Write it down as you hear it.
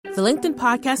The LinkedIn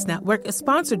Podcast Network is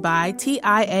sponsored by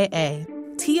TIAA.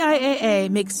 TIAA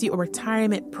makes you a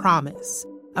retirement promise,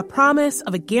 a promise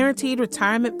of a guaranteed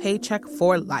retirement paycheck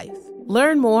for life.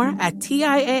 Learn more at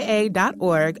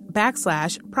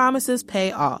TIAA.org/promises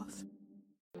pay off.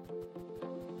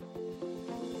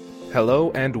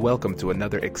 Hello and welcome to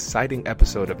another exciting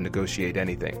episode of Negotiate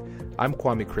Anything. I'm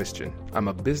Kwame Christian. I'm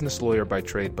a business lawyer by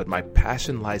trade, but my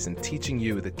passion lies in teaching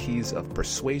you the keys of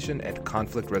persuasion and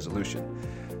conflict resolution.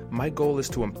 My goal is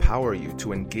to empower you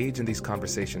to engage in these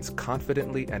conversations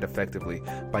confidently and effectively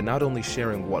by not only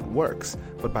sharing what works,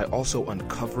 but by also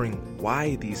uncovering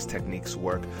why these techniques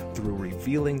work through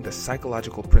revealing the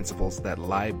psychological principles that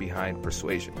lie behind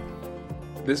persuasion.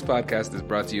 This podcast is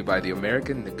brought to you by the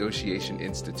American Negotiation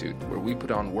Institute, where we put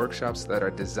on workshops that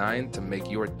are designed to make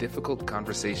your difficult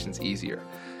conversations easier.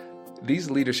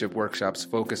 These leadership workshops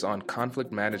focus on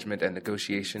conflict management and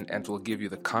negotiation and will give you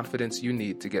the confidence you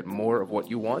need to get more of what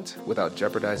you want without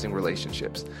jeopardizing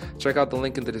relationships. Check out the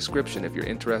link in the description if you're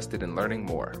interested in learning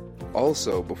more.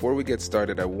 Also, before we get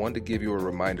started, I want to give you a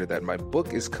reminder that my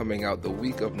book is coming out the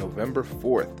week of November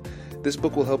 4th. This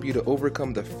book will help you to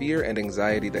overcome the fear and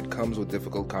anxiety that comes with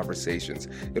difficult conversations.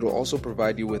 It will also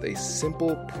provide you with a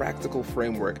simple, practical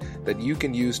framework that you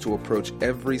can use to approach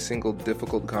every single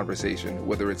difficult conversation,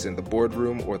 whether it's in the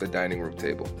boardroom or the dining room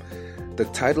table. The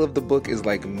title of the book is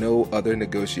like no other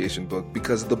negotiation book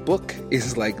because the book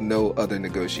is like no other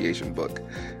negotiation book.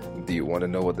 Do you want to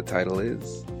know what the title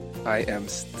is? I am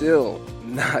still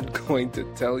not going to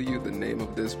tell you the name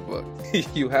of this book.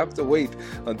 You have to wait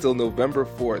until November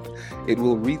 4th. It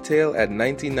will retail at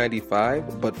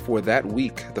 $19.95, but for that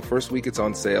week, the first week it's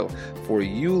on sale, for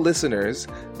you listeners,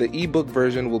 the ebook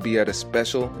version will be at a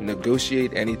special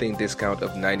Negotiate Anything discount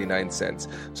of 99 cents.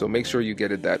 So make sure you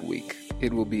get it that week.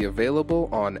 It will be available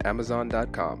on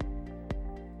Amazon.com.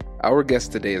 Our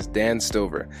guest today is Dan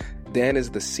Stover. Dan is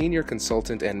the Senior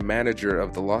Consultant and Manager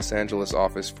of the Los Angeles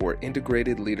Office for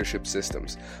Integrated Leadership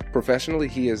Systems. Professionally,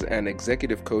 he is an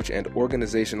executive coach and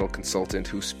organizational consultant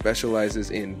who specializes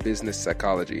in business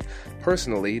psychology.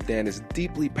 Personally, Dan is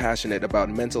deeply passionate about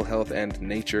mental health and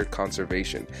nature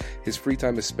conservation. His free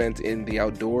time is spent in the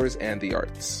outdoors and the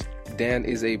arts. Dan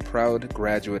is a proud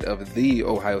graduate of The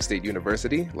Ohio State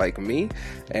University, like me,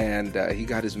 and he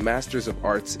got his Master's of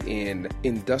Arts in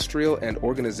Industrial and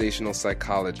Organizational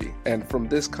Psychology. And from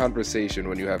this conversation,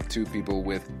 when you have two people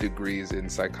with degrees in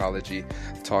psychology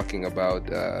talking about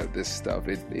this stuff,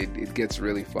 it gets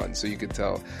really fun. So you can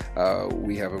tell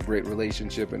we have a great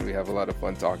relationship and we have a lot of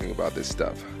fun talking about this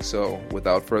stuff. So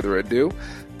without further ado,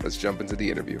 let's jump into the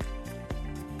interview.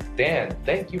 Dan,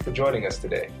 thank you for joining us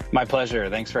today. My pleasure.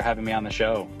 Thanks for having me on the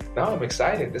show. No, I'm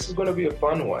excited. This is going to be a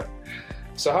fun one.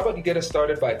 So how about you get us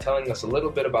started by telling us a little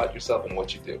bit about yourself and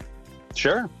what you do?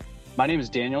 Sure. My name is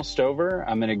Daniel Stover.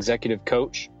 I'm an executive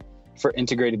coach for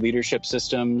Integrated Leadership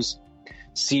Systems.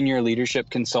 Senior Leadership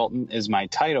Consultant is my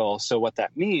title. So what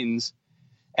that means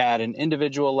at an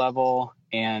individual level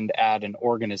and at an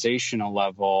organizational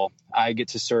level, I get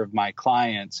to serve my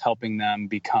clients, helping them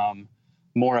become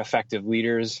more effective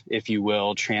leaders, if you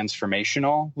will,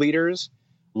 transformational leaders,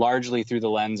 largely through the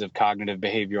lens of cognitive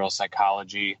behavioral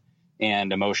psychology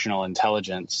and emotional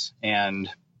intelligence. And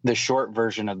the short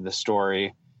version of the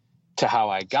story to how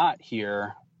I got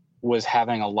here was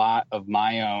having a lot of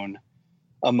my own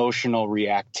emotional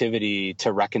reactivity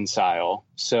to reconcile.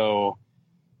 So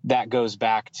that goes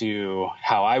back to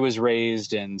how I was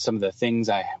raised and some of the things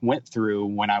I went through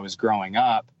when I was growing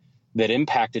up that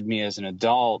impacted me as an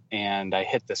adult. And I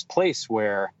hit this place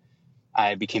where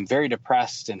I became very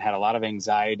depressed and had a lot of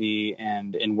anxiety.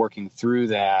 And in working through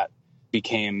that,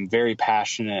 became very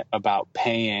passionate about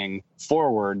paying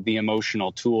forward the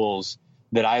emotional tools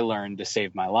that I learned to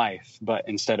save my life. But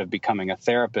instead of becoming a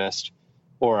therapist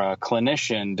or a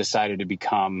clinician, decided to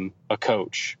become a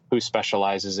coach who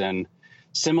specializes in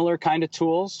similar kind of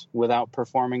tools without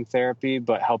performing therapy,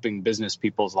 but helping business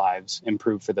people's lives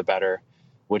improve for the better,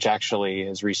 which actually,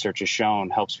 as research has shown,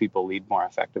 helps people lead more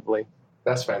effectively.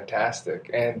 That's fantastic.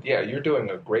 And yeah, you're doing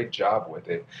a great job with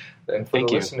it. And for the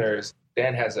listeners,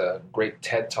 Dan has a great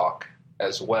TED Talk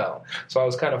as well. So I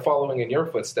was kind of following in your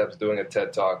footsteps doing a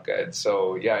TED Talk. And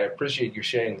so, yeah, I appreciate you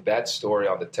sharing that story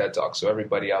on the TED Talk. So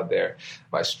everybody out there,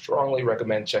 I strongly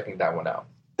recommend checking that one out.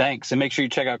 Thanks. And make sure you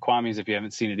check out Kwame's if you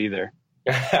haven't seen it either.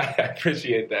 I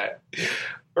appreciate that.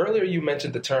 Earlier, you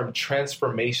mentioned the term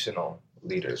transformational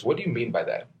leaders. What do you mean by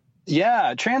that?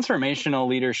 Yeah, transformational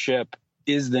leadership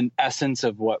is the essence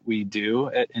of what we do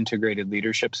at Integrated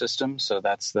Leadership Systems. So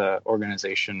that's the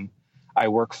organization I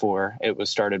work for. It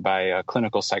was started by a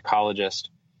clinical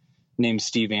psychologist named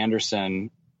Steve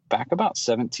Anderson back about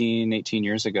 17, 18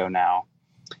 years ago now.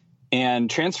 And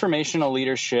transformational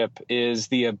leadership is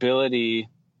the ability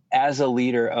as a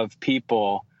leader of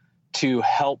people to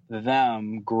help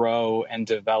them grow and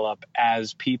develop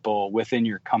as people within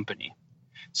your company.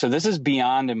 So this is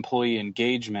beyond employee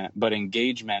engagement, but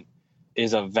engagement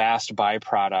is a vast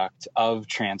byproduct of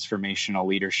transformational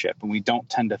leadership. And we don't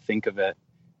tend to think of it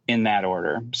in that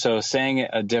order. So saying it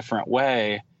a different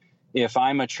way, if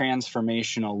I'm a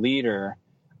transformational leader,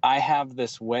 I have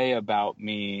this way about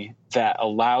me that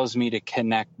allows me to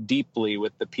connect deeply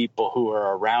with the people who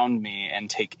are around me and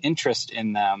take interest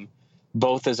in them,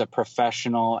 both as a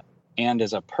professional and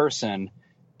as a person,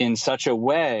 in such a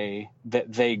way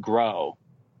that they grow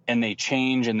and they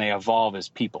change and they evolve as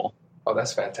people. Oh,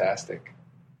 that's fantastic.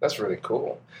 That's really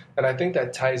cool. And I think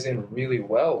that ties in really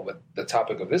well with the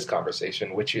topic of this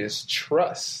conversation, which is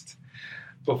trust.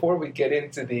 Before we get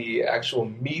into the actual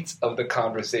meat of the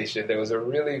conversation, there was a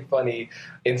really funny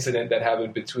incident that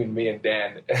happened between me and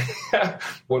Dan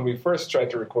when we first tried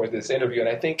to record this interview. And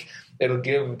I think it'll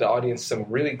give the audience some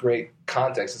really great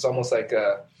context. It's almost like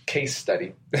a case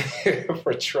study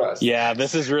for trust. Yeah,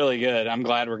 this is really good. I'm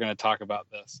glad we're going to talk about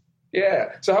this.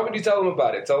 Yeah. So how would you tell them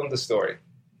about it? Tell them the story.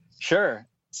 Sure.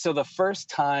 So the first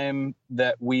time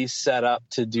that we set up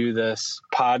to do this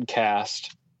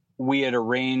podcast, we had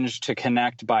arranged to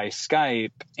connect by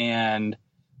Skype, and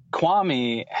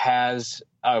Kwame has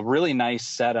a really nice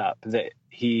setup that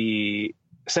he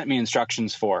sent me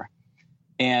instructions for.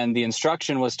 And the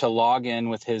instruction was to log in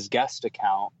with his guest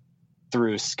account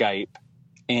through Skype,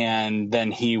 and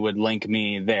then he would link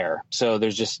me there. So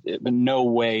there's just no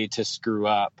way to screw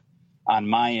up on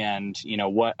my end, you know,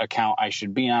 what account I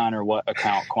should be on or what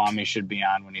account Kwame should be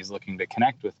on when he's looking to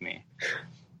connect with me.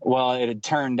 Well, it had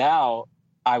turned out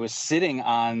I was sitting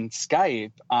on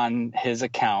Skype on his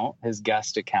account, his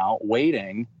guest account,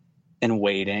 waiting and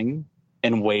waiting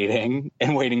and waiting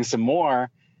and waiting some more.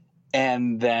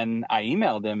 And then I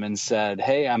emailed him and said,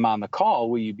 hey, I'm on the call.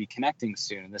 Will you be connecting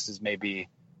soon? And this is maybe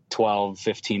 12,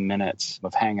 15 minutes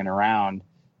of hanging around,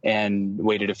 and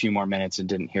waited a few more minutes and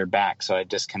didn't hear back. So I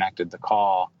disconnected the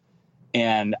call.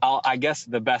 And I guess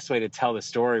the best way to tell the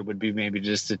story would be maybe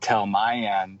just to tell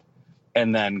my end,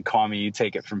 and then Kwame, you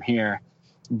take it from here.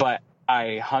 But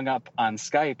I hung up on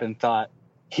Skype and thought,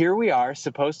 here we are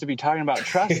supposed to be talking about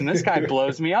trust, and this guy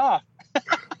blows me off.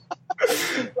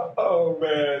 Oh,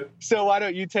 man. So why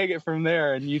don't you take it from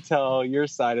there and you tell your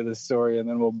side of the story, and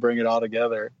then we'll bring it all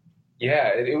together. Yeah,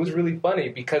 it was really funny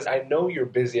because I know you're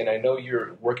busy and I know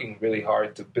you're working really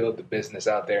hard to build the business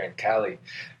out there in Cali.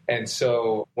 And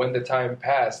so when the time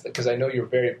passed, because I know you're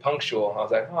very punctual, I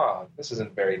was like, oh, this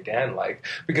isn't very Dan-like.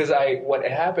 Because what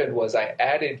happened was I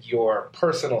added your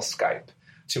personal Skype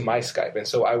to my Skype. And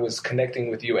so I was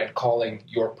connecting with you and calling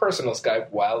your personal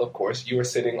Skype while, of course, you were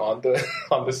sitting on the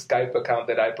Skype account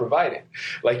that I provided,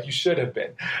 like you should have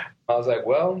been. I was like,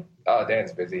 well,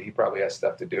 Dan's busy. He probably has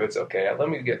stuff to do. It's okay. Let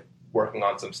me get working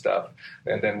on some stuff,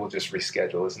 and then we'll just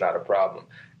reschedule. It's not a problem.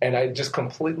 And I just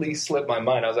completely slipped my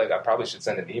mind. I was like, I probably should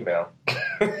send an email.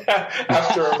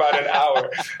 After about an hour,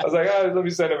 I was like, let me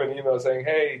send him an email saying,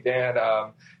 hey, Dan,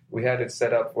 we had it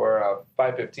set up for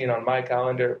 5:15 on my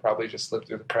calendar. Probably just slipped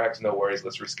through the cracks. No worries.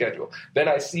 Let's reschedule. Then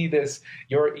I see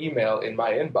your email in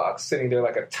my inbox sitting there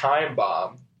like a time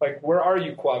bomb. Like, where are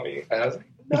you, Kwame? And I was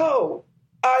like, no,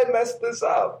 I messed this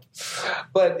up.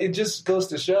 But it just goes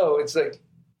to show, it's like,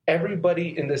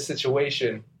 everybody in this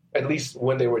situation, at least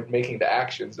when they were making the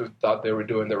actions, thought they were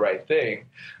doing the right thing.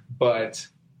 But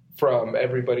from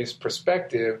everybody's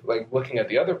perspective, like looking at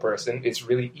the other person, it's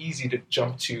really easy to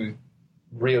jump to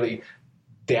really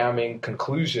damning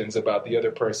conclusions about the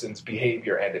other person's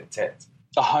behavior and intent.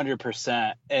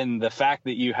 100%. And the fact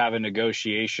that you have a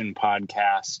negotiation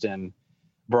podcast and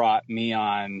brought me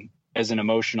on as an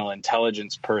emotional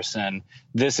intelligence person,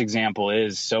 this example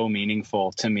is so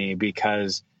meaningful to me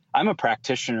because I'm a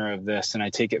practitioner of this and I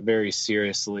take it very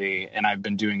seriously. And I've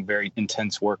been doing very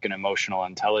intense work in emotional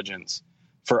intelligence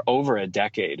for over a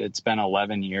decade. It's been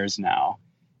 11 years now.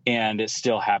 And it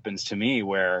still happens to me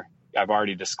where I've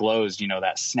already disclosed,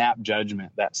 that snap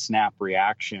judgment, that snap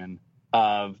reaction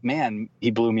of, man,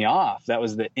 he blew me off. That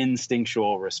was the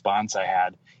instinctual response I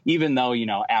had, even though,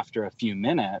 after a few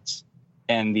minutes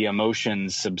and the emotion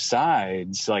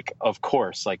subsides, like, of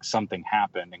course, like something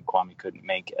happened and Kwame couldn't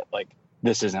make it. Like,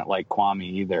 this isn't like Kwame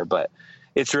either, but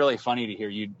it's really funny to hear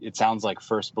you. It sounds like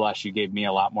first blush, you gave me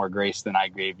a lot more grace than I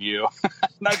gave you.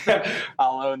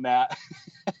 I'll own that.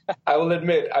 I will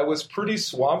admit I was pretty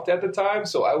swamped at the time,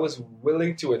 so I was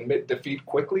willing to admit defeat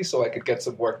quickly so I could get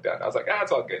some work done. I was like,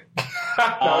 it's all good.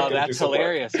 Oh, that's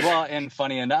hilarious. Well, and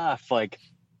funny enough, like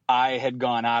I had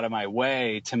gone out of my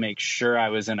way to make sure I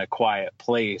was in a quiet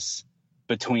place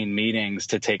between meetings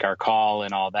to take our call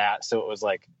and all that. So it was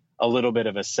like a little bit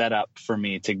of a setup for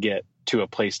me to get to a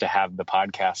place to have the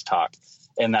podcast talk.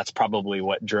 And that's probably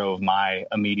what drove my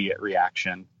immediate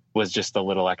reaction, was just the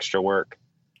little extra work.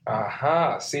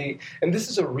 Aha. See, and this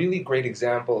is a really great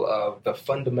example of the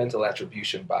fundamental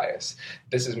attribution bias.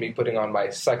 This is me putting on my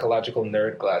psychological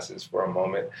nerd glasses for a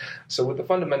moment. So with the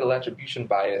fundamental attribution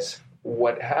bias,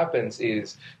 what happens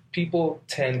is people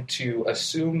tend to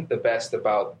assume the best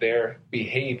about their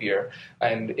behavior,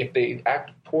 and if they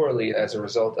act poorly as a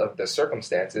result of the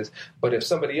circumstances, but if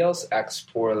somebody else acts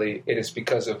poorly, it is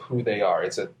because of who they are.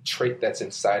 It's a trait that's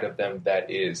inside of them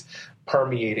that is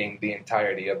permeating the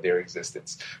entirety of their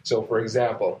existence. So, for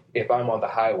example, if I'm on the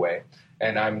highway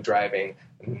and I'm driving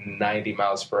 90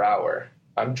 miles per hour,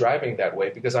 I'm driving that way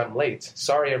because I'm late.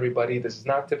 Sorry, everybody, this is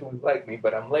not typically like me,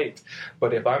 but I'm late.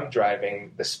 But if I'm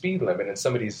driving the speed limit and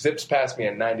somebody zips past me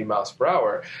at 90 miles per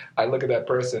hour, I look at that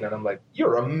person and I'm like,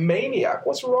 you're a maniac.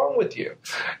 What's wrong with you?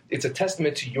 It's a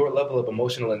testament to your level of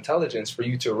emotional intelligence for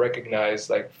you to recognize,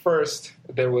 like, first,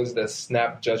 there was the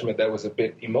snap judgment that was a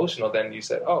bit emotional. Then you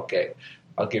said, okay,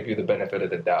 I'll give you the benefit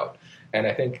of the doubt. And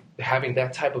I think having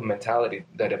that type of mentality,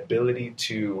 that ability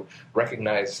to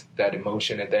recognize that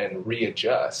emotion and then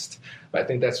readjust, I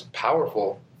think that's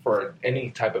powerful for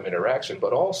any type of interaction,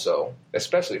 but also,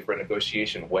 especially for a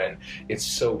negotiation when it's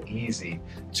so easy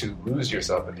to lose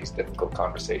yourself in these difficult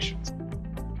conversations.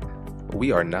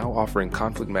 We are now offering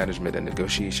conflict management and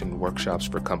negotiation workshops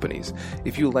for companies.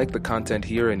 If you like the content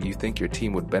here and you think your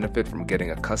team would benefit from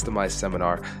getting a customized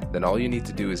seminar, then all you need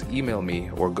to do is email me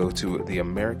or go to the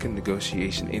American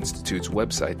Negotiation Institute's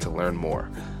website to learn more.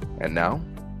 And now,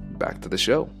 back to the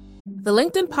show. The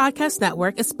LinkedIn Podcast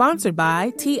Network is sponsored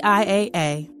by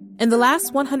TIAA. In the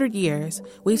last 100 years,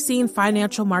 we've seen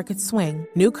financial markets swing,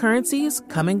 new currencies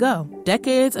come and go,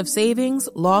 decades of savings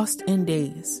lost in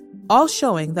days. All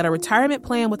showing that a retirement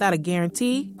plan without a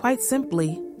guarantee, quite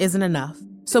simply, isn't enough.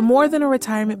 So more than a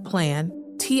retirement plan,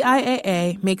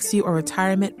 TIAA makes you a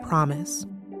retirement promise.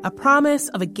 A promise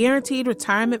of a guaranteed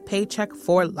retirement paycheck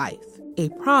for life. A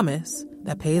promise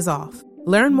that pays off.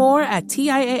 Learn more at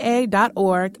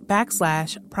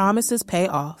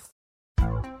TIAA.org/promisespayoff.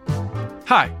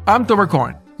 Hi, I'm Tomer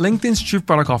Cohen, LinkedIn's Chief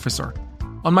Product Officer.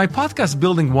 On my podcast,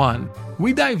 Building One,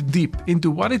 we dive deep into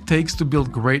what it takes to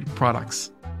build great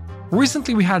products.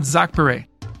 Recently, we had Zach Perret,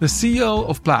 the CEO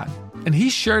of Plaid, and he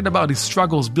shared about his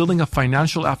struggles building a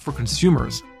financial app for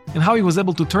consumers and how he was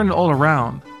able to turn it all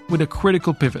around with a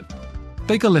critical pivot.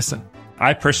 Take a listen.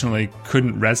 I personally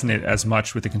couldn't resonate as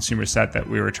much with the consumer set that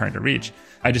we were trying to reach.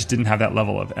 I just didn't have that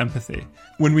level of empathy.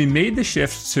 When we made the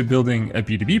shift to building a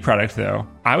B2B product, though,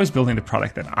 I was building the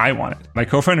product that I wanted. My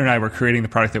co-founder and I were creating the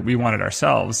product that we wanted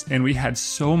ourselves, and we had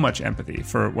so much empathy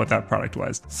for what that product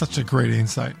was. Such a great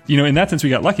insight. You know, in that sense, we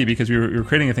got lucky because we were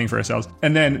creating a thing for ourselves.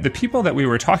 And then the people that we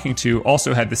were talking to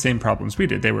also had the same problems we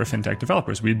did. They were fintech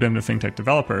developers. We'd been a fintech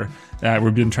developer.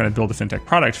 We'd been trying to build a fintech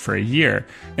product for a year.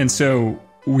 And so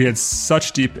we had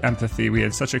such deep empathy. We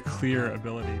had such a clear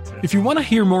ability to... If you want to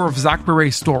hear more of Zach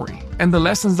Perret's story and the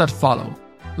lessons that follow,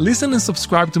 listen and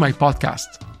subscribe to my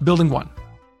podcast, Building One.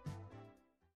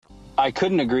 I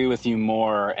couldn't agree with you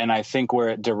more. And I think where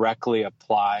it directly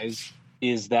applies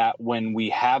is that when we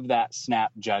have that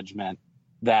snap judgment,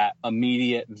 that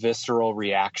immediate visceral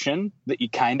reaction that you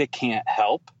kind of can't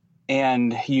help,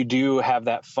 and you do have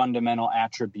that fundamental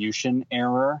attribution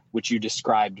error, which you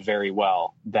described very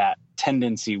well, that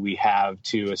tendency we have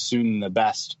to assume the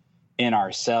best in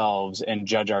ourselves and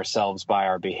judge ourselves by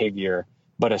our behavior,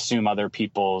 but assume other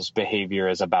people's behavior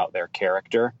is about their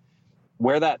character.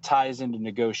 Where that ties into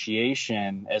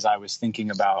negotiation, as I was thinking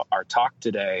about our talk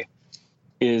today,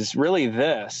 is really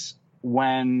this.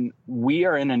 When we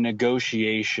are in a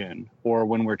negotiation or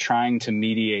when we're trying to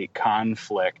mediate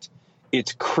conflict,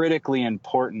 it's critically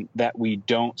important that we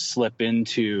don't slip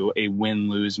into a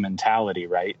win-lose mentality,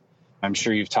 right? I'm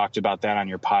sure you've talked about that on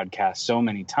your podcast so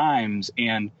many times.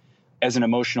 And as an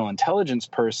emotional intelligence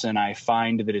person, I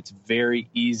find that it's very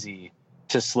easy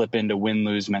to slip into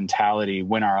win-lose mentality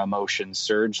when our emotions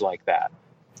surge like that.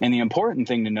 And the important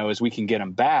thing to know is we can get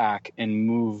them back and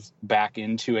move back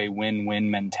into a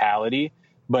win-win mentality,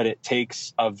 but it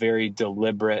takes a very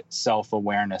deliberate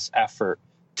self-awareness effort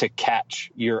to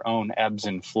catch your own ebbs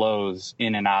and flows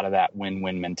in and out of that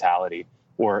win-win mentality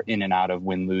or in and out of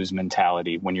win-lose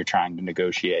mentality when you're trying to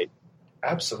negotiate.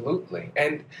 Absolutely.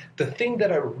 And the thing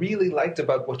that I really liked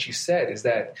about what you said is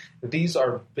that these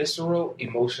are visceral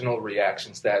emotional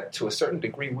reactions that to a certain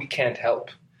degree we can't help.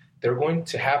 They're going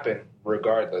to happen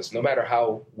regardless, no matter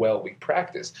how well we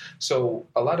practice. So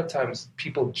a lot of times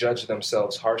people judge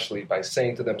themselves harshly by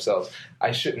saying to themselves,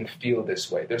 I shouldn't feel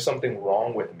this way. There's something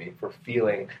wrong with me for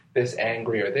feeling this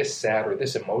angry or this sad or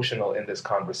this emotional in this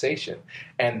conversation.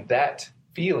 And that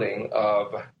feeling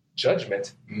of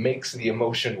judgment makes the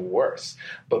emotion worse.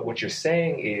 But what you're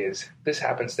saying is this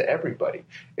happens to everybody.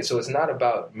 And so it's not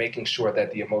about making sure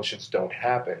that the emotions don't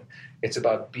happen. It's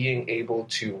about being able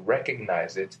to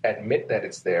recognize it, admit that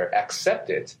it's there,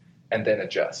 accept it, and then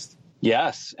adjust.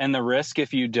 Yes. And the risk,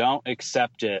 if you don't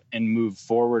accept it and move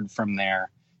forward from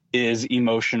there, is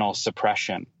emotional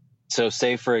suppression. So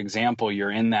say, for example,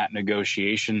 you're in that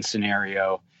negotiation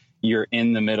scenario, you're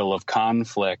in the middle of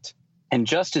conflict, and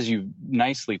just as you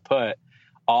nicely put,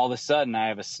 all of a sudden I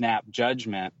have a snap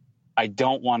judgment. I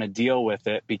don't want to deal with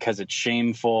it because it's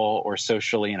shameful or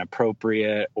socially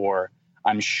inappropriate, or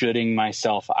I'm shooting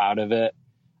myself out of it.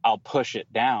 I'll push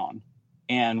it down.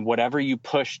 And whatever you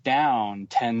push down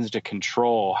tends to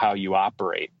control how you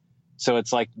operate. So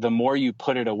it's like the more you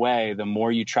put it away, the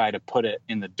more you try to put it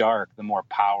in the dark, the more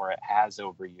power it has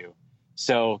over you.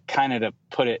 So kind of to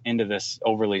put it into this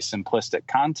overly simplistic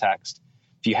context,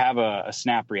 if you have a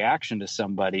snap reaction to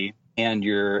somebody and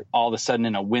you're all of a sudden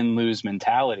in a win-lose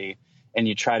mentality and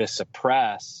you try to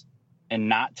suppress and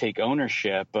not take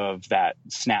ownership of that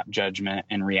snap judgment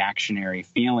and reactionary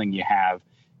feeling you have,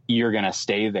 you're going to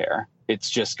stay there. It's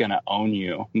just going to own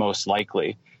you, most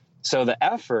likely. So the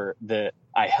effort that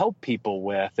I help people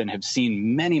with and have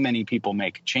seen many, many people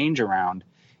make change around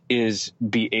is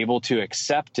be able to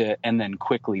accept it and then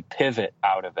quickly pivot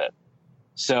out of it.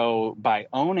 So by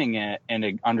owning it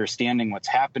and understanding what's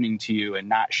happening to you and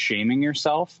not shaming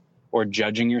yourself or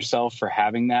judging yourself for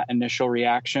having that initial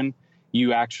reaction,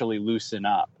 you actually loosen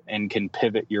up and can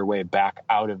pivot your way back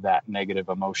out of that negative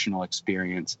emotional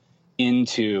experience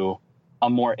into a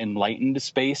more enlightened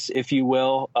space, if you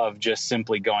will, of just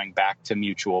simply going back to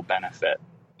mutual benefit.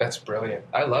 That's brilliant.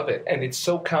 I love it. And it's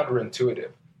so counterintuitive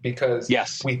because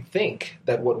we think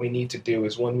that what we need to do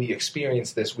is when we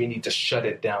experience this, we need to shut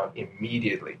it down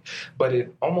immediately. But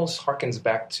it almost harkens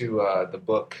back to the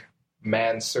book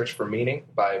Man's Search for Meaning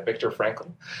by Viktor Frankl.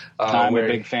 I'm a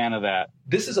big fan of that.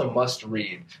 This is a must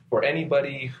read for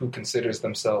anybody who considers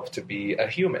themselves to be a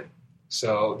human.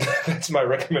 So that's my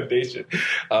recommendation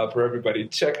for everybody.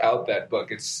 Check out that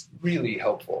book. It's really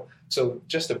helpful. So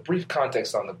just a brief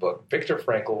context on the book. Viktor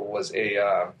Frankl was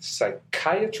a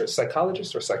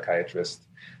psychologist or psychiatrist.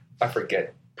 I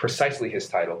forget precisely his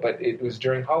title, but it was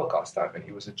during Holocaust time, and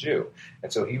he was a Jew.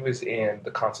 And so he was in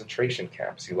the concentration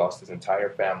camps. He lost his entire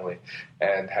family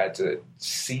and had to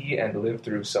see and live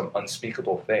through some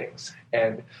unspeakable things.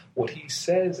 And what he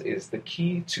says is the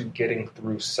key to getting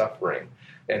through suffering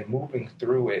and moving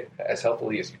through it as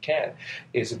healthily as you can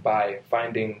is by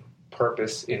finding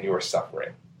purpose in your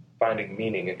suffering, finding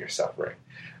meaning in your suffering.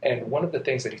 And one of the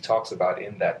things that he talks about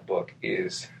in that book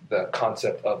is the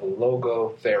concept of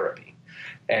logotherapy.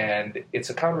 And it's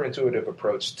a counterintuitive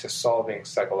approach to solving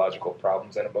psychological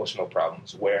problems and emotional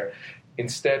problems where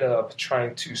instead of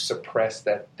trying to suppress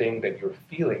that thing that you're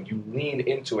feeling, you lean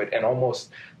into it and almost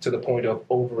to the point of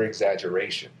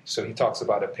over-exaggeration. So he talks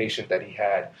about a patient that he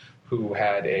had who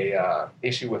had a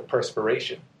issue with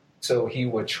perspiration. So he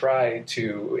would try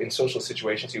to, in social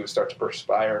situations, he would start to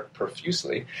perspire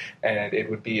profusely, and it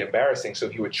would be embarrassing. So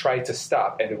he would try to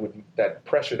stop, and that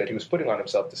pressure that he was putting on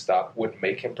himself to stop would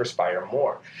make him perspire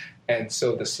more. And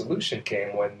so the solution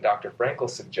came when Dr. Frankl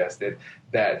suggested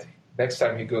that next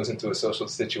time he goes into a social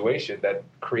situation that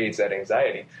creates that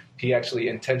anxiety, he actually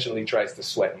intentionally tries to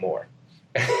sweat more.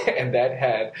 And that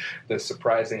had the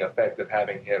surprising effect of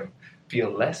having him feel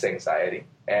less anxiety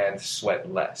and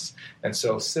sweat less. And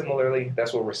so similarly,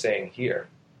 that's what we're saying here.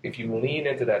 If you lean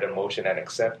into that emotion and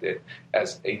accept it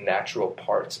as a natural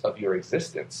part of your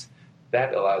existence,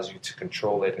 that allows you to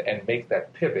control it and make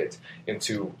that pivot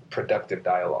into productive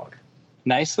dialogue.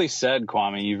 Nicely said,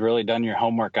 Kwame. You've really done your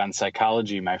homework on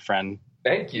psychology, my friend.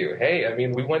 Thank you. Hey, I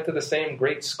mean, we went to the same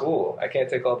great school. I can't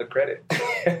take all the credit.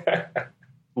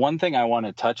 One thing I want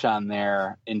to touch on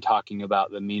there in talking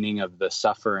about the meaning of the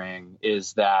suffering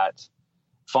is that,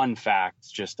 fun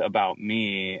fact just about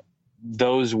me,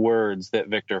 those words that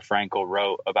Viktor Frankl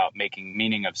wrote about making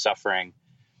meaning of suffering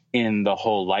in the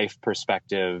whole life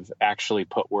perspective actually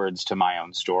put words to my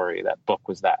own story. That book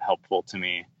was that helpful to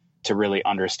me to really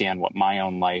understand what my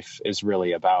own life is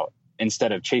really about.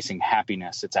 Instead of chasing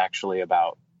happiness, it's actually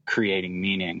about creating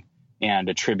meaning and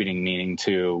attributing meaning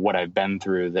to what I've been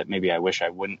through that maybe I wish I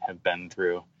wouldn't have been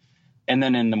through. And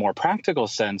then in the more practical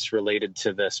sense related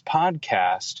to this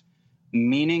podcast,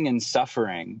 meaning and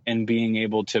suffering and being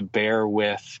able to bear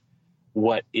with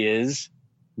what is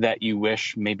that you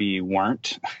wish maybe you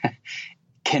weren't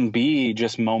can be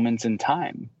just moments in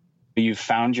time. You've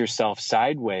found yourself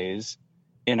sideways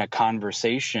in a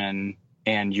conversation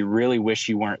and you really wish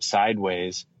you weren't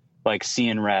sideways, like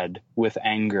seeing red with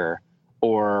anger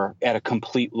or at a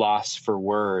complete loss for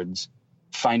words,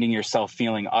 finding yourself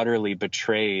feeling utterly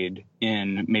betrayed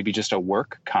in maybe just a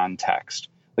work context.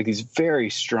 Like these very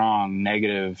strong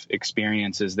negative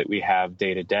experiences that we have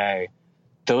day to day,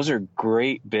 those are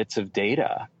great bits of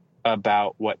data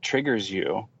about what triggers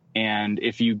you. And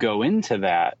if you go into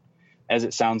that, as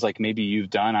it sounds like maybe you've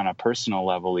done on a personal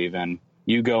level even,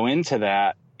 you go into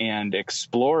that and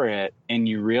explore it and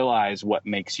you realize what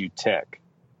makes you tick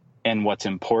and what's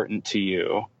important to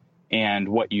you and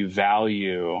what you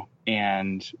value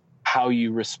and how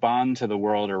you respond to the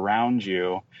world around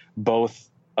you, both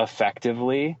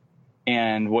effectively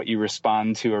and what you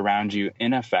respond to around you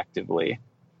ineffectively.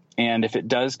 And if it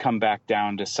does come back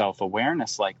down to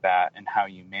self-awareness like that and how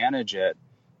you manage it,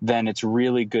 then it's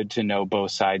really good to know both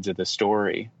sides of the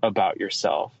story about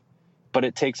yourself. But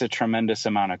it takes a tremendous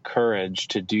amount of courage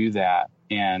to do that.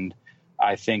 And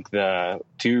I think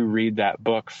do read that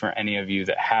book for any of you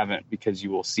that haven't, because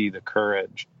you will see the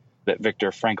courage that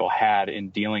Viktor Frankl had in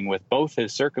dealing with both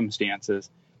his circumstances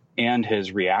and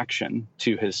his reaction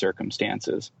to his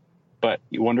circumstances. But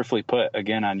wonderfully put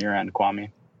again on your end, Kwame.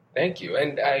 Thank you.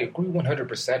 And I agree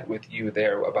 100% with you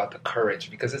there about the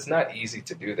courage, because it's not easy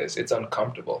to do this. It's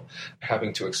uncomfortable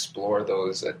having to explore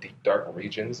those deep, dark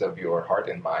regions of your heart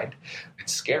and mind.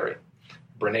 It's scary.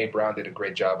 Brené Brown did a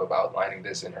great job of outlining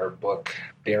this in her book,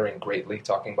 Daring Greatly,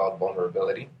 talking about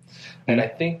vulnerability. And I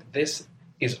think this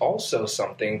is also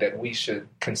something that we should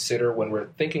consider when we're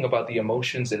thinking about the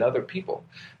emotions in other people.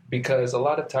 Because a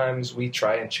lot of times we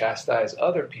try and chastise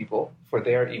other people for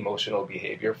their emotional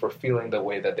behavior, for feeling the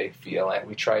way that they feel, and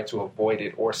we try to avoid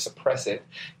it or suppress it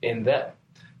in them.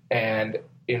 And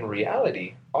in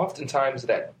reality, oftentimes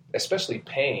that, especially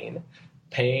pain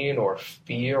or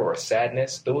fear or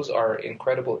sadness, those are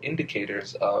incredible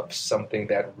indicators of something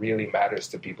that really matters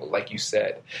to people, like you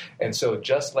said. And so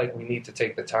just like we need to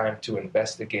take the time to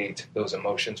investigate those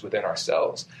emotions within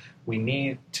ourselves, we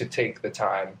need to take the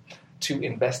time to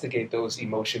investigate those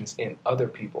emotions in other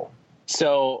people.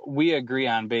 So we agree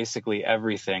on basically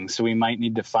everything. So we might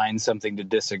need to find something to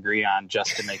disagree on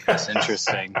just to make this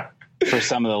interesting for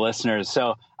some of the listeners.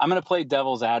 So I'm going to play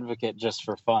devil's advocate just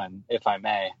for fun, if I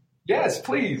may. Yes,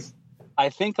 please. I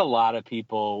think a lot of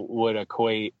people would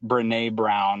equate Brené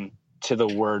Brown to the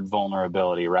word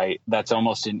vulnerability, right? That's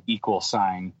almost an equal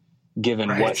sign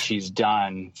given what she's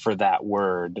done for that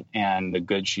word and the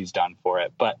good she's done for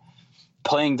it. But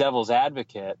playing devil's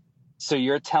advocate, so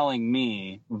you're telling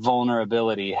me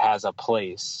vulnerability has a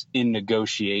place in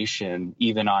negotiation,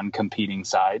 even on competing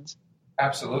sides?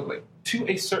 Absolutely. To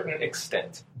a certain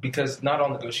extent, because not all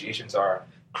negotiations are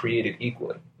created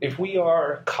equally. If we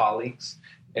are colleagues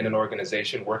in an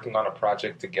organization working on a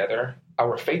project together,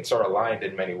 our fates are aligned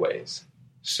in many ways.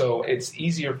 So it's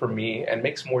easier for me and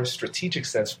makes more strategic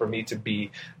sense for me to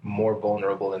be more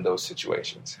vulnerable in those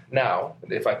situations. Now,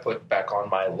 if I put back on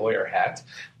my lawyer hat,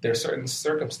 there are certain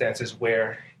circumstances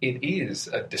where it is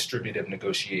a distributive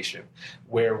negotiation,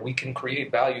 where we can create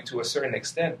value to a certain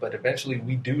extent, but eventually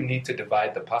we do need to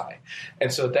divide the pie.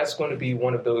 And so that's going to be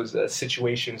one of those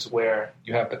situations where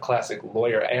you have the classic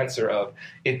lawyer answer of,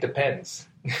 it depends.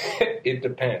 It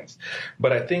depends.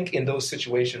 But I think in those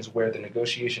situations where the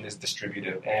negotiation is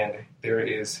distributive and there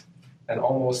is an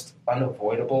almost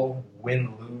unavoidable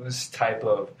win-lose type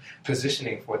of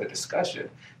positioning for the discussion,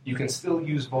 you can still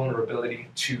use vulnerability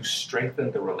to strengthen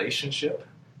the relationship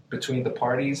between the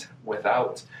parties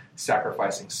without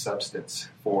sacrificing substance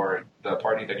for the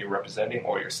party that you're representing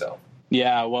or yourself.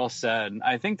 Yeah, well said.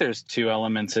 I think there's two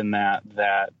elements in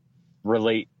that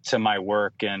relate to my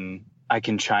work and I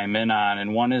can chime in on.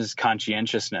 And one is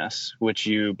conscientiousness, which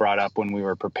you brought up when we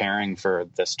were preparing for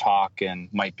this talk and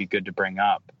might be good to bring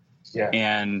up. Yeah.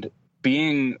 And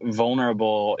being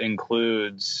vulnerable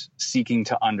includes seeking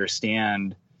to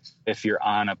understand, if you're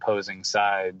on opposing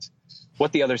sides,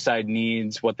 what the other side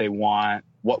needs, what they want,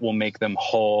 what will make them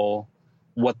whole,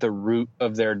 what the root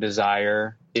of their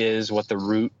desire is, what the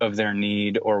root of their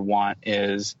need or want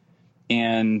is.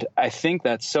 And I think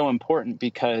that's so important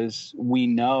because we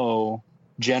know,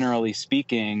 generally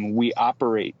speaking, we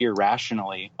operate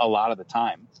irrationally a lot of the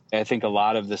time. I think a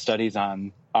lot of the studies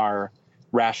on our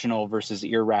rational versus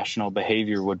irrational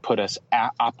behavior would put us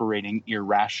operating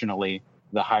irrationally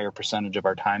the higher percentage of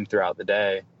our time throughout the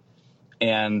day.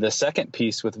 And the second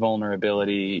piece with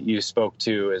vulnerability you spoke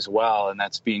to as well, and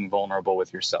that's being vulnerable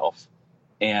with yourself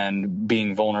and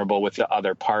being vulnerable with the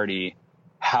other party,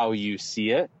 how you see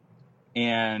it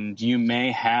and you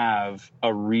may have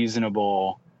a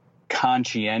reasonable,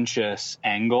 conscientious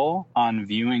angle on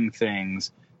viewing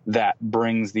things that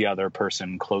brings the other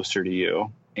person closer to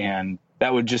you. And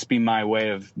that would just be my way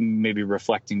of maybe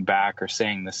reflecting back or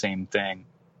saying the same thing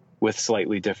with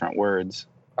slightly different words.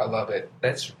 I love it.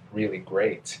 That's really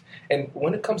great. And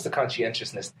when it comes to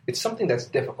conscientiousness, it's something that's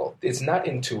difficult. It's not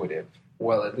intuitive.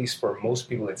 Well, at least for most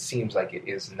people, it seems like it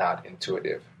is not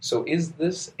intuitive. So is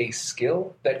this a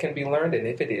skill that can be learned? And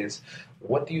if it is,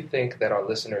 what do you think that our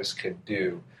listeners could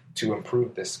do to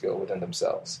improve this skill within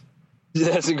themselves?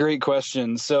 That's a great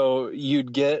question. So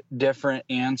you'd get different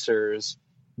answers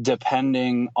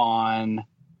depending on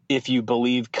if you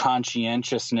believe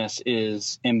conscientiousness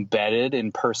is embedded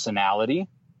in personality,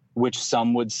 which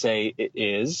some would say it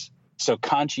is. So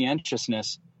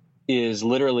conscientiousness is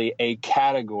literally a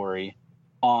category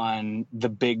on the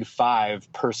Big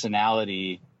Five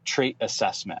personality trait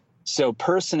assessment. So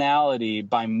personality,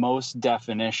 by most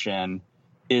definition,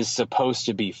 is supposed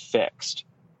to be fixed.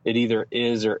 It either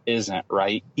is or isn't,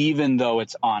 right? Even though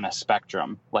it's on a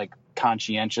spectrum, like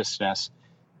conscientiousness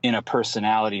in a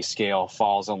personality scale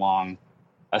falls along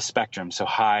a spectrum, so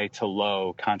high to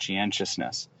low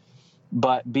conscientiousness.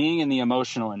 But being in the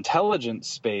emotional intelligence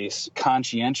space,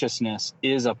 conscientiousness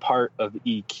is a part of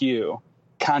EQ.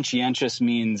 Conscientious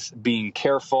means being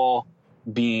careful,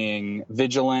 being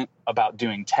vigilant about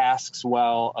doing tasks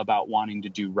well, about wanting to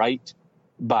do right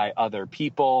by other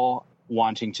people,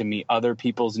 wanting to meet other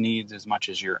people's needs as much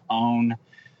as your own.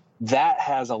 That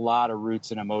has a lot of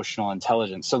roots in emotional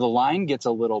intelligence. So the line gets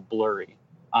a little blurry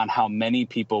on how many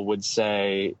people would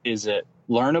say, is it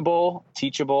learnable,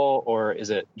 teachable, or is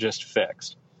it just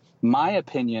fixed? My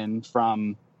opinion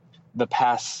from the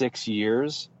past 6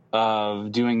 years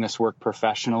of doing this work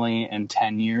professionally and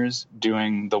 10 years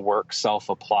doing the work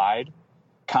self-applied,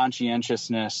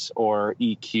 conscientiousness or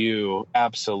EQ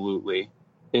absolutely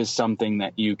is something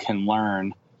that you can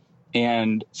learn.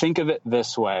 And think of it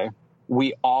this way.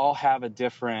 We all have a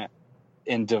different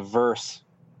and diverse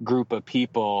group of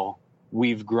people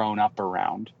we've grown up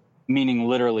around, meaning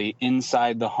literally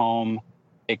inside the home,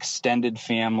 extended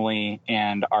family,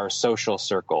 and our social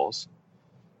circles.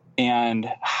 And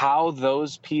how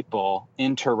those people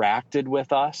interacted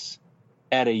with us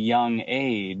at a young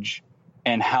age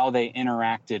and how they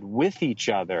interacted with each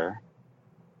other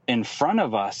in front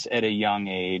of us at a young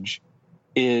age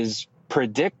is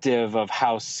predictive of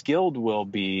how skilled we'll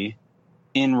be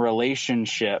in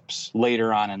relationships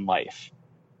later on in life.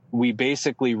 We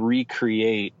basically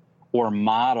recreate or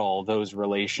model those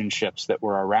relationships that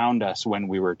were around us when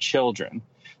we were children.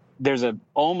 There's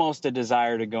almost a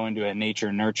desire to go into a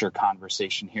nature-nurture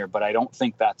conversation here, but I don't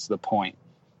think that's the point.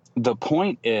 The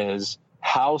point is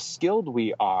how skilled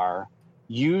we are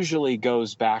usually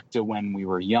goes back to when we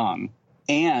were young.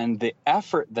 And the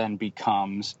effort then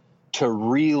becomes to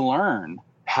relearn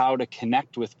how to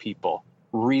connect with people,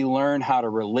 relearn how to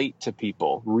relate to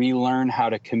people, relearn how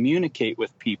to communicate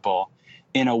with people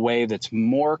in a way that's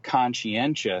more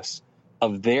conscientious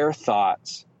of their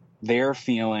thoughts, their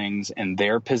feelings, and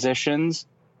their positions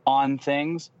on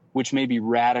things, which may be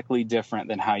radically different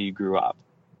than how you grew up.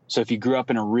 So if you grew up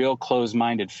in a real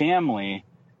closed-minded family,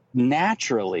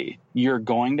 naturally, you're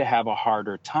going to have a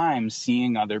harder time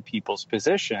seeing other people's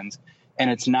positions, and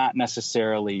it's not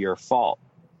necessarily your fault,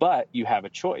 but you have a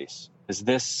choice. Is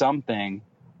this something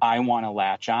I want to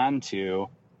latch on to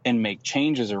and make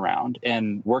changes around?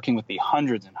 And working with the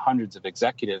hundreds and hundreds of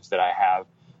executives that I have,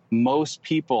 most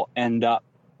people end up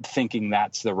thinking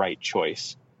that's the right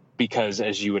choice because,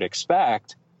 as you would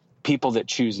expect, people that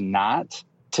choose not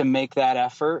to make that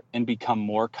effort and become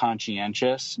more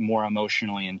conscientious, more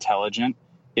emotionally intelligent,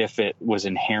 if it was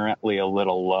inherently a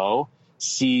little low,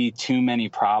 see too many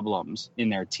problems in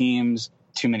their teams,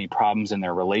 too many problems in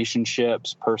their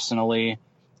relationships personally,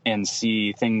 and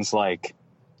see things like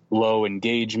low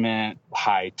engagement,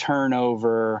 high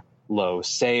turnover, low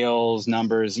sales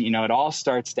numbers. You know, it all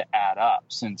starts to add up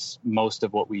since most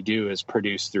of what we do is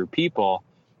produced through people,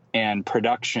 and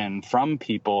production from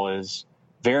people is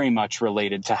very much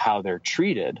related to how they're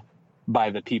treated by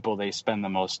the people they spend the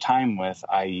most time with,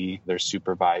 i.e. their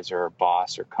supervisor or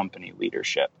boss or company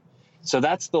leadership. So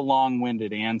that's the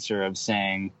long-winded answer of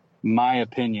saying, my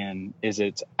opinion is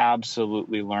it's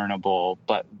absolutely learnable,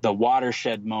 but the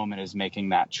watershed moment is making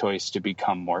that choice to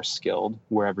become more skilled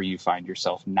wherever you find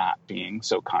yourself not being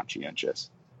so conscientious.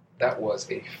 That was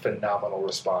a phenomenal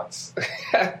response.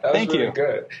 That was Thank really you.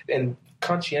 good. And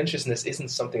conscientiousness isn't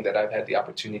something that I've had the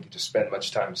opportunity to spend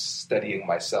much time studying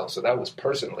myself, so that was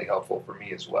personally helpful for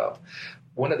me as well.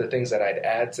 One of the things that I'd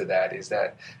add to that is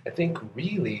that I think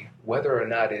really whether or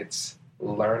not it's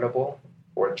learnable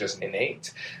or just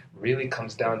innate really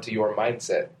comes down to your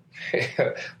mindset.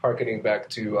 Harkening back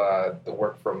to the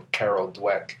work from Carol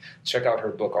Dweck, check out her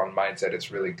book on mindset.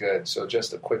 It's really good. So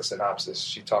just a quick synopsis.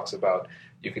 She talks about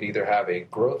you could either have a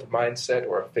growth mindset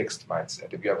or a fixed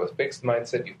mindset. If you have a fixed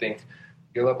mindset, you think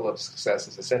your level of success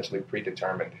is essentially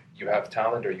predetermined. You have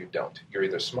talent or you don't. You're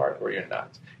either smart or you're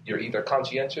not. You're either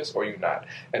conscientious or you're not.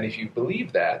 And if you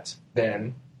believe that,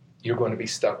 then you're going to be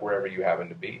stuck wherever you happen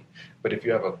to be. But if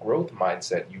you have a growth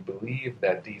mindset, you believe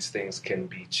that these things can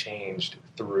be changed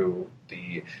through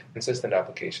the consistent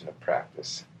application of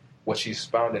practice. What she's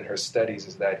found in her studies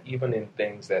is that even in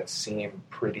things that seem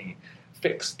pretty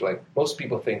fixed, like most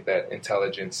people think that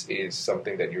intelligence is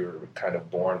something that you're kind of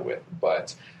born with,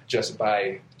 but just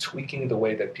by tweaking the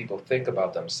way that people think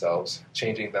about themselves,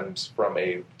 changing them from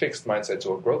a fixed mindset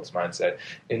to a growth mindset,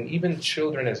 and even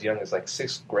children as young as like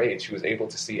 6th grade, she was able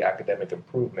to see academic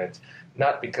improvement,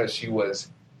 not because she was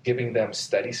giving them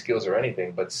study skills or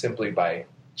anything, but simply by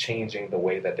changing the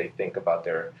way that they think about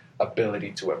their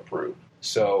ability to improve.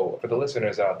 So for the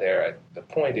listeners out there, the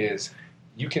point is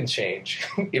you can change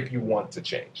if you want to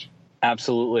change.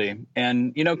 Absolutely.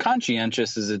 And,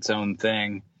 conscientious is its own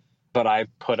thing, but I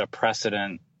put a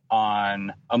precedent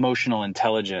on emotional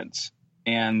intelligence.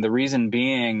 And the reason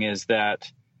being is that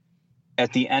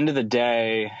at the end of the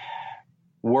day,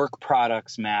 work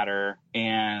products matter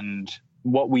and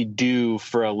what we do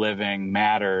for a living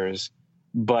matters,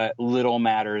 but little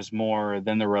matters more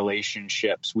than the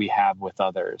relationships we have with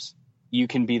others. You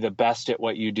can be the best at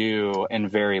what you do and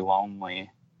very lonely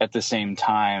at the same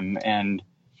time. And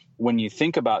when you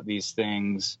think about these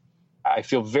things, I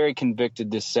feel very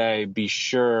convicted to say, be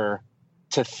sure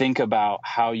to think about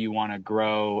how you want to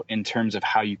grow in terms of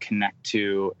how you connect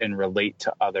to and relate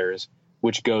to others,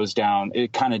 which goes down,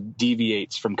 it kind of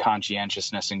deviates from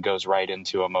conscientiousness and goes right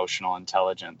into emotional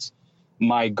intelligence.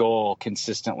 My goal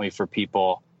consistently for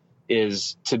people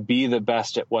is to be the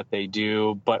best at what they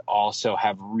do, but also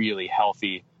have really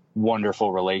healthy,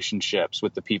 wonderful relationships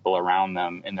with the people around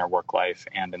them in their work life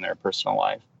and in their personal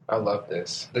life. I love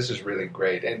this. This is really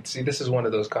great. And see, this is one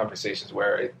of those conversations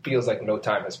where it feels like no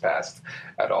time has passed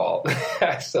at all.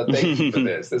 So thank you for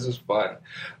this. This was fun.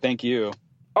 Thank you.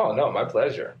 Oh, no, my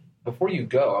pleasure. Before you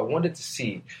go, I wanted to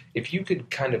see if you could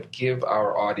kind of give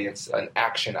our audience an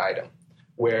action item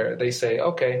where they say,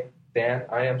 okay, Dan,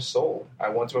 I am sold. I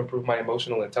want to improve my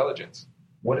emotional intelligence.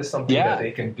 What is something that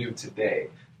they can do today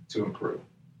to improve?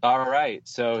 All right.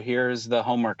 So here's the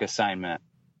homework assignment.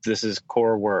 This is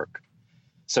core work.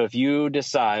 So if you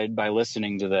decide by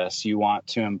listening to this, you want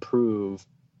to improve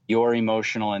your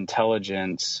emotional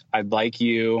intelligence, I'd like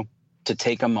you to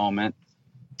take a moment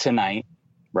tonight,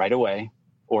 right away,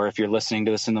 or if you're listening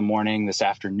to this in the morning, this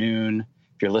afternoon,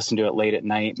 if you're listening to it late at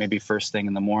night, maybe first thing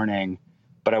in the morning,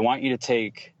 but I want you to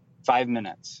take 5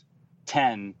 minutes,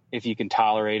 10 if you can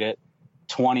tolerate it,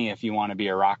 20 if you want to be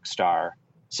a rock star.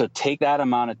 So take that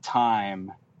amount of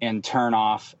time and turn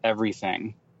off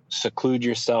everything. Seclude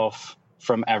yourself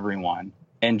from everyone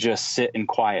and just sit in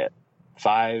quiet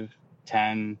 5,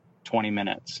 10, 20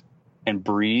 minutes and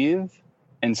breathe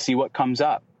and see what comes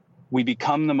up. We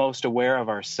become the most aware of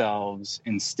ourselves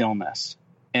in stillness,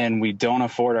 and we don't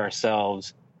afford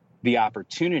ourselves the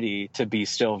opportunity to be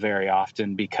still very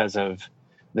often because of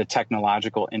the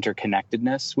technological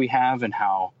interconnectedness we have and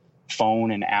how phone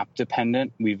and app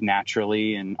dependent we've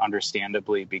naturally and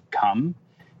understandably become.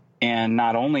 And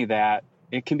not only that,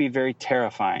 it can be very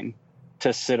terrifying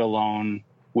to sit alone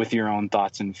with your own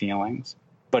thoughts and feelings,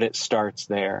 but it starts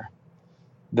there.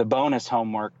 The bonus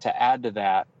homework to add to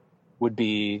that would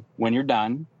be when you're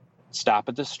done, stop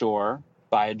at the store,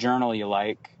 buy a journal you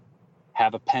like,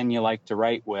 have a pen you like to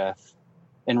write with,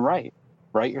 and write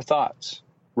your thoughts,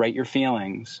 write your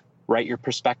feelings, write your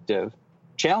perspective,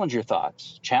 challenge your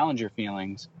thoughts, challenge your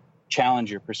feelings,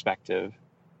 challenge your perspective,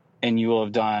 and you will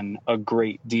have done a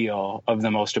great deal of the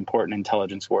most important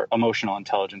emotional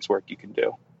intelligence work you can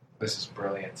do. This is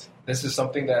brilliant. This is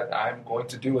something that I'm going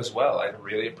to do as well. I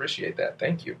really appreciate that.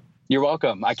 Thank you. You're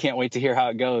welcome. I can't wait to hear how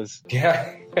it goes.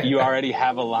 Yeah. You already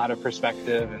have a lot of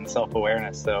perspective and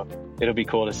self-awareness, so it'll be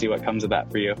cool to see what comes of that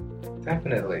for you.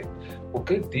 Definitely. Well,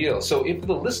 good deal. So if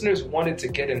the listeners wanted to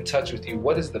get in touch with you,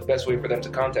 what is the best way for them to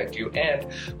contact you?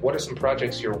 And what are some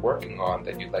projects you're working on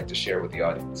that you'd like to share with the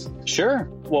audience? Sure.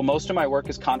 Well, most of my work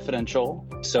is confidential,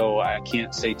 so I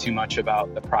can't say too much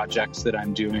about the projects that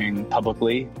I'm doing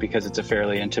publicly because it's a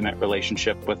fairly intimate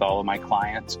relationship with all of my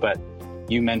clients. But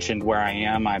you mentioned where I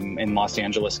am. I'm in Los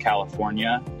Angeles,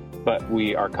 California, but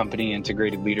our company,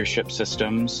 Integrated Leadership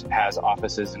Systems, has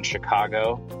offices in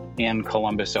Chicago and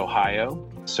Columbus, Ohio.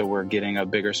 So we're getting a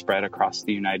bigger spread across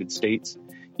the United States.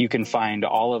 You can find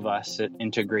all of us at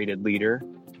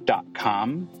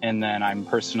integratedleader.com. And then I'm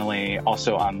personally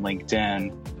also on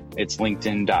LinkedIn. It's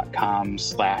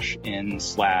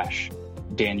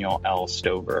linkedin.com/in/Daniel L.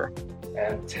 Stover.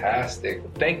 Fantastic.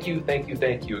 Thank you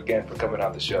again for coming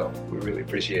on the show. We really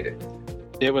appreciate it.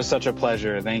 It was such a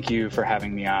pleasure. Thank you for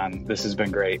having me on. This has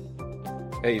been great.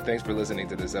 Hey, thanks for listening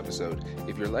to this episode.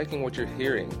 If you're liking what you're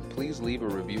hearing, please leave a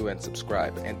review and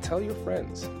subscribe, and tell your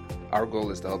friends. Our goal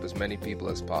is to help as many people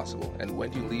as possible, and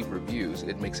when you leave reviews,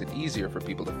 it makes it easier for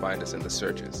people to find us in the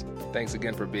searches. Thanks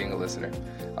again for being a listener.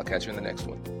 I'll catch you in the next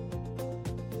one.